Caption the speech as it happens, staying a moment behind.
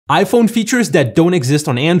iPhone features that don't exist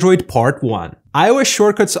on Android Part 1. iOS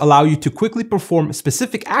shortcuts allow you to quickly perform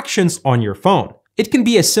specific actions on your phone. It can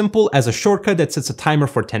be as simple as a shortcut that sets a timer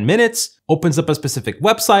for 10 minutes, opens up a specific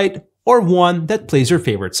website, or one that plays your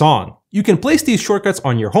favorite song. You can place these shortcuts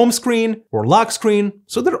on your home screen or lock screen,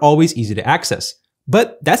 so they're always easy to access.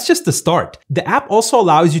 But that's just the start. The app also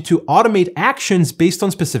allows you to automate actions based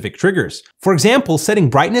on specific triggers. For example, setting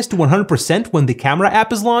brightness to 100% when the camera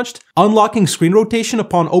app is launched, unlocking screen rotation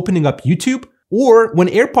upon opening up YouTube, or when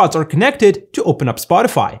AirPods are connected to open up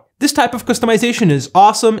Spotify. This type of customization is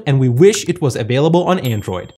awesome and we wish it was available on Android.